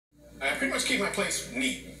pretty much keep my place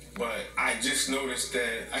neat, but I just noticed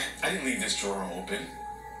that I didn't leave this drawer open.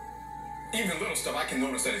 Even little stuff, I can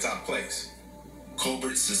notice that it's out of place.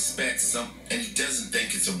 Colbert suspects something, and he doesn't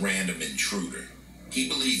think it's a random intruder. He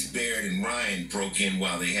believes Baird and Ryan broke in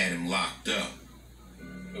while they had him locked up.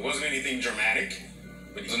 It wasn't anything dramatic,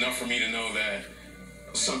 but it was enough for me to know that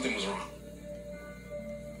something was wrong.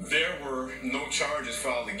 There were no charges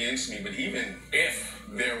filed against me, but even if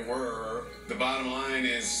there were, the bottom line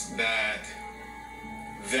is that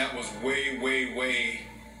that was way, way, way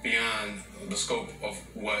beyond the scope of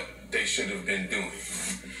what they should have been doing.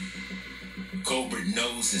 Colbert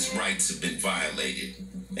knows his rights have been violated,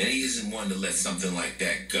 and he isn't one to let something like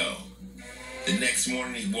that go. The next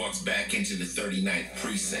morning, he walks back into the 39th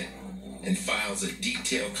precinct and files a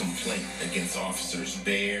detailed complaint against officers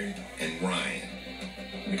Baird and Ryan.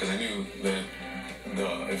 Because I knew that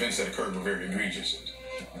the events that occurred were very egregious.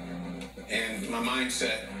 And my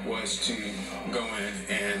mindset was to go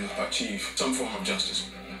in and achieve some form of justice.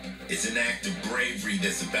 It's an act of bravery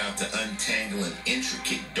that's about to untangle an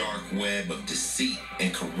intricate dark web of deceit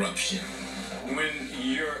and corruption. When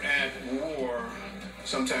you're at war,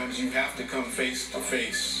 sometimes you have to come face to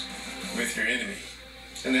face with your enemy.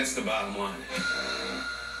 And that's the bottom line.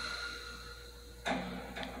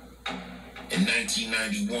 In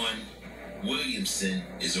 1991, Williamson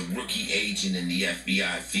is a rookie agent in the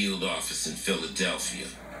FBI field office in Philadelphia.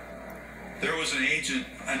 There was an agent,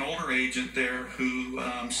 an older agent there, who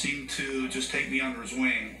seemed to just take me under his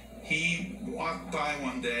wing. He walked by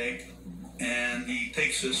one day, and he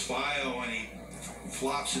takes this file and he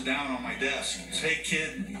flops it down on my desk. He says, "Hey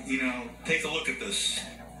kid, take a look at this."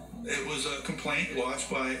 It was a complaint lodged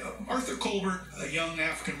by Arthur Colbert, a young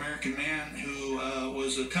African-American man who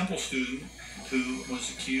was a Temple student who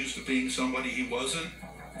was accused of being somebody he wasn't,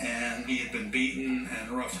 and he had been beaten and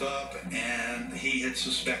roughed up, and he had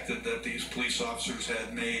suspected that these police officers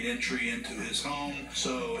had made entry into his home.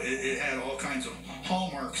 So it had all kinds of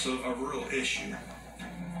hallmarks of a real issue.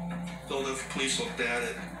 Philadelphia police looked at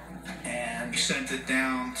it and sent it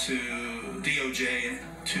down to DOJ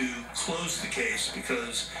to close the case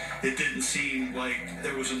because it didn't seem like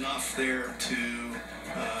there was enough there to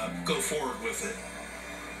go forward with it.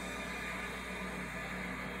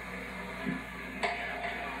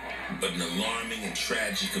 But an alarming and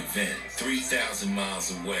tragic event 3,000 miles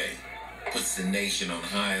away puts the nation on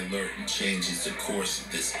high alert and changes the course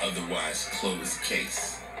of this otherwise closed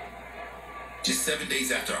case. Just 7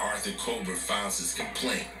 days after Arthur Colbert files his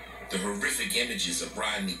complaint, the horrific images of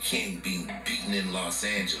Rodney King being beaten in Los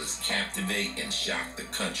Angeles captivate and shock the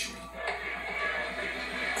country.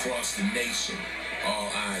 Across the nation, all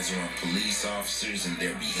eyes are on police officers and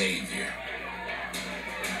their behavior.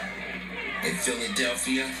 In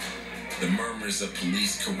Philadelphia, the murmurs of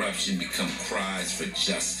police corruption become cries for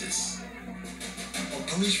justice. Well,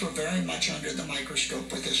 police were very much under the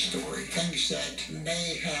microscope with this story. Things that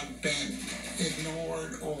may have been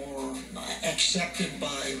ignored or accepted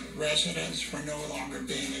by residents were no longer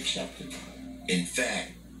being accepted. In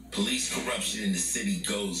fact, police corruption in the city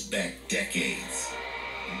goes back decades.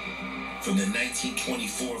 From the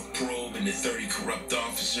 1924 probe into 30 corrupt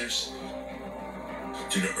officers,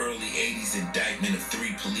 to the early 80s indictment of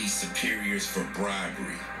 3 police superiors for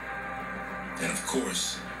bribery. And of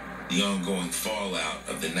course, the ongoing fallout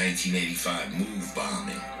of the 1985 MOVE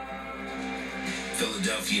bombing.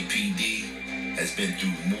 Philadelphia PD has been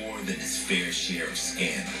through more than its fair share of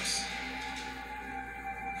scandals.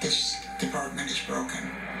 This department is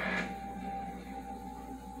broken.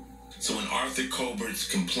 So when Arthur Colbert's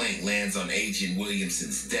complaint lands on Agent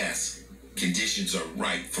Williamson's desk, conditions are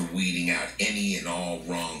ripe for weeding out any and all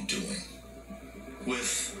wrongdoing.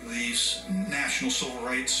 With these national civil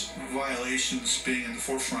rights violations being in the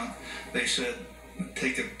forefront, they said,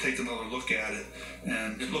 take another look at it.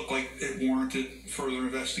 And it looked like it warranted further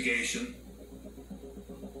investigation.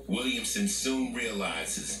 Williamson soon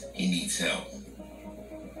realizes he needs help.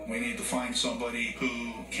 We need to find somebody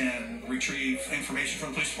who can retrieve information from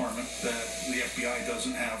the police department that the FBI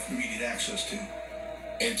doesn't have immediate access to.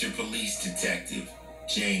 Enter police detective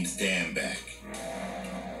James Dambeck.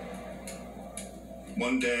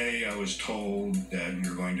 One day I was told that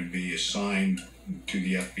you're going to be assigned to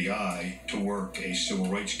the FBI to work a civil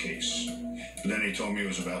rights case. But then they told me it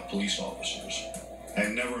was about police officers. I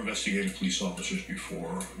had never investigated police officers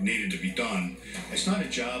before. It needed to be done. It's not a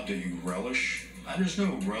job that you relish. There's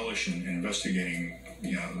no relish in investigating,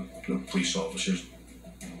 the police officers.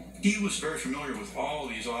 He was very familiar with all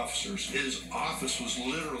these officers. His office was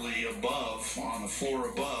literally on the floor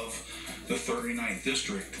above the 39th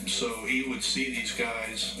district. So he would see these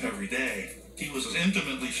guys every day. He was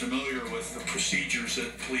intimately familiar with the procedures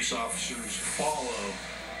that police officers follow.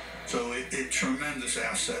 So it's a tremendous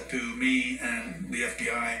asset to me and the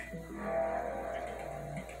FBI.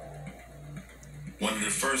 One of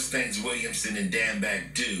the first things Williamson and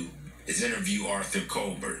Danback do is interview Arthur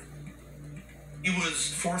Colbert. He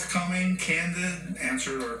was forthcoming, candid,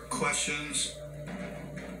 answered our questions.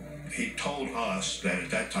 He told us that at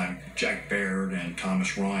that time, Jack Baird and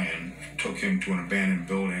Thomas Ryan took him to an abandoned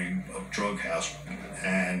building, a drug house,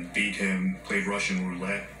 and beat him, played Russian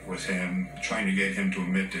roulette with him, trying to get him to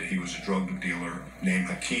admit that he was a drug dealer named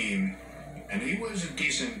Hakeem. And he was a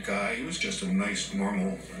decent guy. He was just a nice,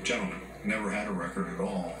 normal gentleman. Never had a record at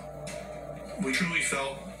all. We truly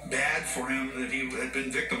felt bad for him that he had been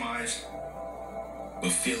victimized.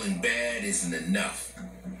 But feeling bad isn't enough.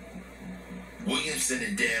 Williamson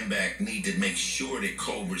and Danback need to make sure that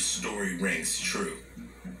Colbert's story rings true.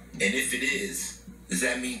 And if it is, does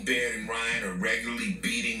that mean Baird and Ryan are regularly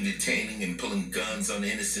beating, detaining, and pulling guns on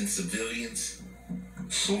innocent civilians?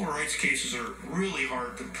 Civil rights cases are really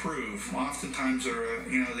hard to prove. Oftentimes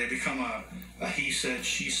they become a he said,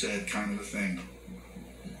 she said kind of a thing.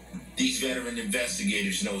 These veteran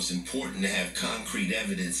investigators know it's important to have concrete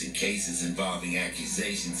evidence in cases involving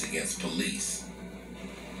accusations against police.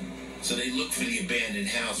 So they looked for the abandoned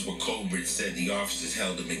house where Colbert said the officers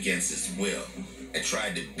held him against his will and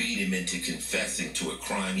tried to beat him into confessing to a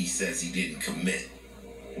crime he says he didn't commit.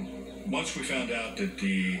 Once we found out that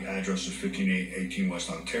the address was 1518 West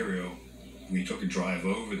Ontario, we took a drive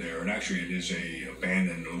over there, and actually it is a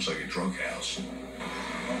abandoned, it looks like a drug house.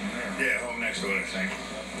 Yeah, home next to it, I think.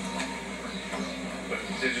 But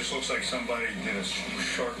it just looks like somebody did a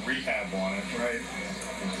short rehab on it, right?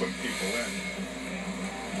 And put people in.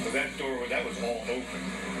 But that door, that was all open.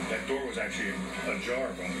 That door was actually ajar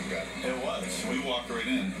when we got it. It was. We walked right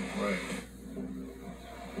in. Right.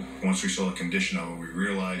 Once we saw the condition of it, we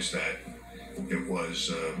realized that it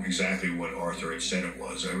was exactly what Arthur had said it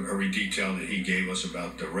was. Every detail that he gave us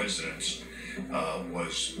about the residence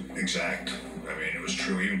was exact. I mean, it was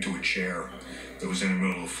true, even to a chair that was in the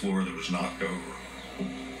middle of the floor that was knocked over.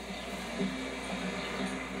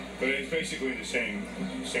 But it's basically the same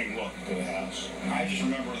look to the house. I just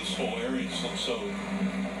remember this whole area just looked so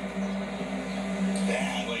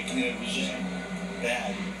bad. Like, it was just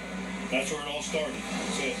bad. That's where it all started.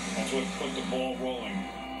 That's it. That's what put the ball rolling.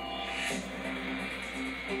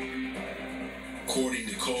 According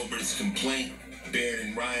to Colbert's complaint, Baird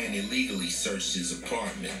and Ryan illegally searched his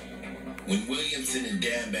apartment. When Williamson and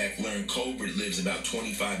Danback learn Colbert lives about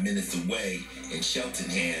 25 minutes away in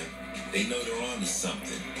Cheltenham, they know they're onto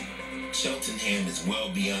something. Cheltenham is well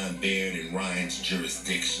beyond Baird and Ryan's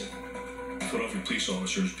jurisdiction. Philadelphia police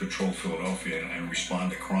officers patrol Philadelphia and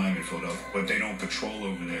respond to crime in Philadelphia, but they don't patrol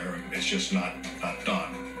over there. It's just not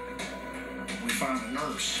done. We found a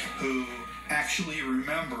nurse who actually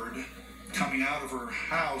remembered coming out of her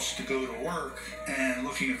house to go to work and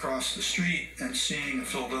looking across the street and seeing a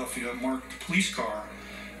Philadelphia marked police car,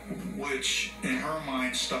 which in her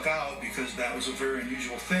mind stuck out because that was a very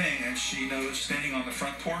unusual thing, and she noticed standing on the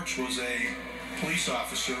front porch was a police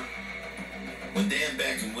officer. When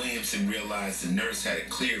Danback and Williamson realized the nurse had a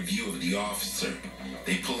clear view of the officer,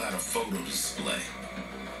 they pull out a photo display.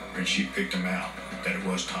 And she picked him out, that it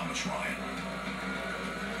was Thomas Ryan.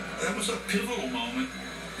 That was a pivotal moment,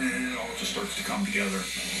 and it all just starts to come together.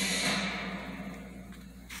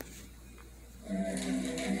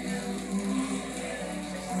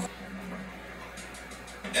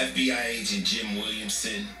 FBI agent Jim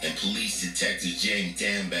Williamson and police detective James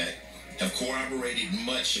Danback have corroborated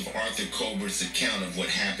much of Arthur Colbert's account of what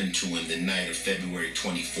happened to him the night of February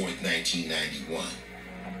 24th, 1991.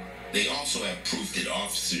 They also have proof that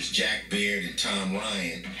officers Jack Baird and Tom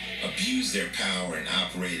Ryan abused their power and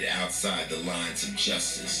operated outside the lines of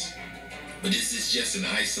justice. But is this just an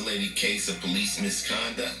isolated case of police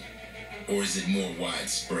misconduct, or is it more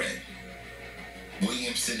widespread?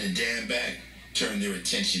 Williamson and Danback turned their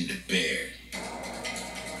attention to Baird.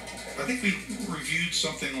 I think we reviewed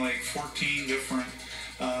something like 14 different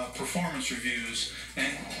performance reviews, and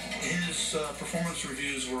his performance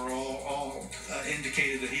reviews were all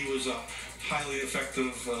indicated that he was a highly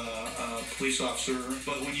effective police officer.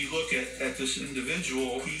 But when you look at this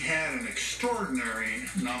individual, he had an extraordinary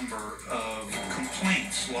number of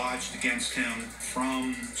complaints lodged against him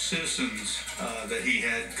from citizens that he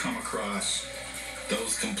had come across.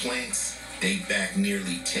 Those complaints date back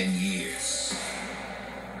nearly 10 years.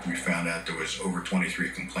 We found out there was over 23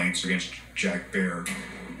 complaints against Jack Baird.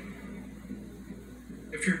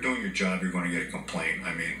 If you're doing your job, you're going to get a complaint.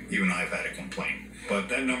 I mean, even I've had a complaint. But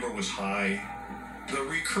that number was high, The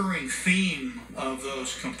recurring theme of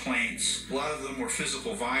those complaints, a lot of them were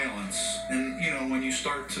physical violence. And, you know, when you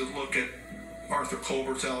start to look at Arthur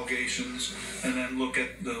Colbert's allegations and then look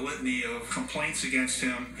at the litany of complaints against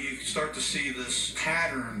him, you start to see this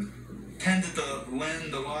pattern tended to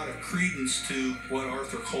lend a lot of credence to what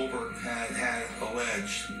Arthur Colbert had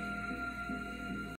alleged.